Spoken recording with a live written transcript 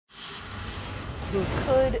who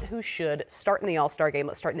could, who should start in the All-Star game.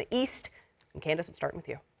 Let's start in the East. And Candace, I'm starting with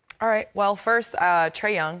you. All right. Well, first,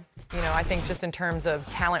 Trae Young. You know, I think just in terms of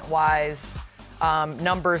talent-wise,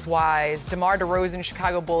 numbers-wise, DeMar DeRozan,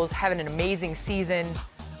 Chicago Bulls having an amazing season.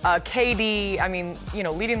 KD, I mean, you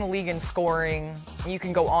know, leading the league in scoring. You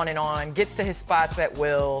can go on. Gets to his spots at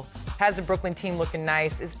will. Has the Brooklyn team looking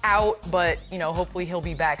nice. Is out, but, you know, hopefully he'll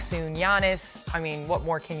be back soon. Giannis, I mean, what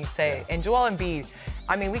more can you say? And Joel Embiid,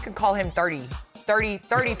 I mean, we could call him 30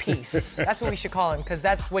 piece. That's what we should call him, because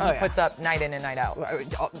that's what he puts up night in and night out.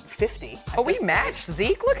 50. Oh, we match,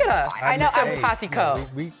 Zeke. Look at us. I know. I'm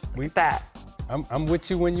Patico. We that. I'm with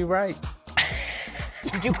you when you're right.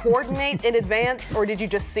 Did you coordinate in advance, or did you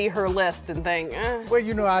just see her list and think, eh? Well,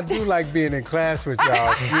 you know, I do like being in class with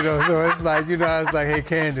y'all. You know, so it's like, you know, I was like, hey,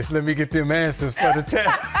 Candace, let me get them answers for the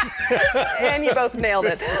test. And you both nailed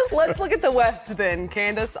it. Let's look at the West then,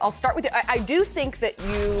 Candace. I'll start with you. I do think that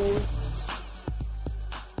you...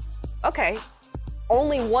 Okay.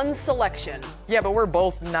 Only one selection. Yeah, but we're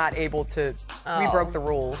both not able to. We broke the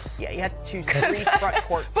rules. Yeah, you had to choose 3 front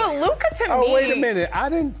court. But Luka to me. Oh, wait a minute. I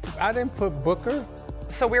didn't put Booker.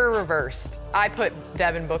 So we were reversed. I put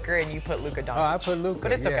Devin Booker and you put Luka Doncic. Oh, I put Luka.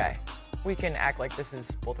 But it's okay. We can act like this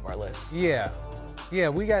is both of our lists. Yeah. Yeah,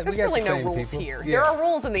 we got There's the really no same rules people. here. Yeah. There are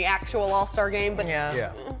rules in the actual All-Star game, but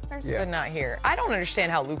But not here. I don't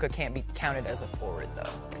understand how Luka can't be counted as a forward,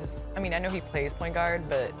 though. Because, I mean, I know he plays point guard,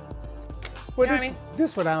 but... Well, you know what I mean?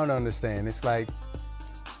 This is what I don't understand. It's like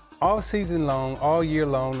all season long, all year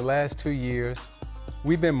long, the last 2 years,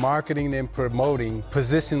 we've been marketing and promoting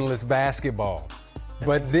positionless basketball.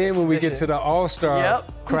 But then when we get to the All-Star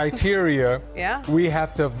criteria, we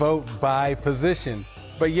have to vote by position.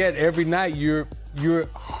 But yet every night you're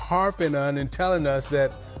harping on and telling us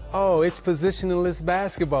that, oh, it's positionless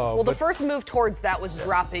basketball. Well, the first move towards that was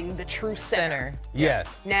dropping the true center.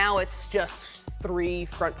 Yes. Now it's just 3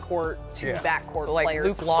 front court, 2 back court so like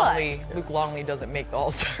players. Luke Longley doesn't make the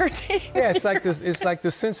All-Star team. Yeah, it's like this. It's like the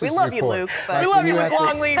census report. We love you, Luke. But we love you, Luke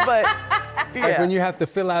Longley, but like when you have to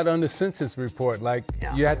fill out on the census report, like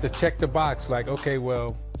you have to check the box. Like, okay,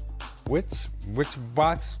 well, which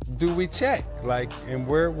box do we check? Like, and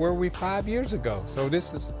where were we 5 years ago? So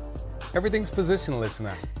everything's positionless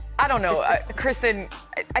now. I don't know, Kristen.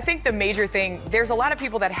 I think the major thing, there's a lot of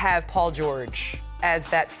people that have Paul George as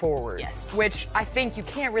that forward, which I think you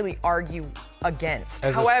can't really argue against.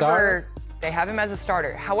 However, they have him as a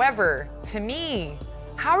starter. However, to me,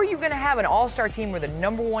 how are you going to have an all-star team where the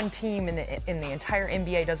 #1 team in the entire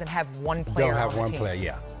NBA doesn't have one player on the team? Don't have one player,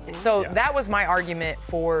 yeah. So that was my argument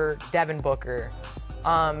for Devin Booker.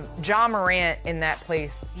 John Morant in that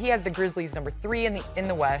place, he has the Grizzlies #3 in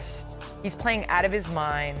the West. He's playing out of his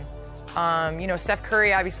mind. You know, Steph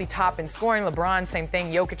Curry obviously top in scoring. LeBron, same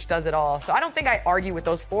thing. Jokic does it all. So I don't think I argue with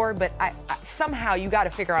those 4, but somehow you got to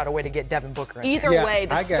figure out a way to get Devin Booker in. Either way,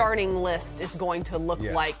 the starting list is going to look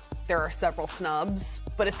like there are several snubs,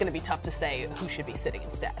 but it's going to be tough to say who should be sitting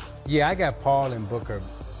instead. Yeah, I got Paul and Booker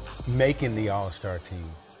making the All-Star team.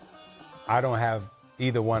 I don't have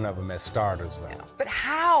either one of them as starters, though. Yeah. But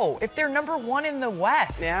how? If they're #1 in the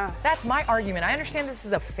West? Yeah. That's my argument. I understand this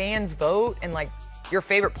is a fan's vote and, like, your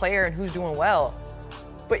favorite player and who's doing well.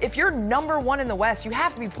 But if you're #1 in the West, you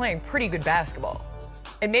have to be playing pretty good basketball.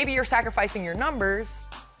 And maybe you're sacrificing your numbers,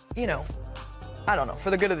 you know, I don't know, for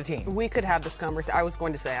the good of the team. We could have this conversation. I was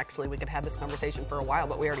going to say, actually, we could have this conversation for a while,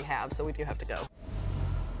 but we already have, so we do have to go.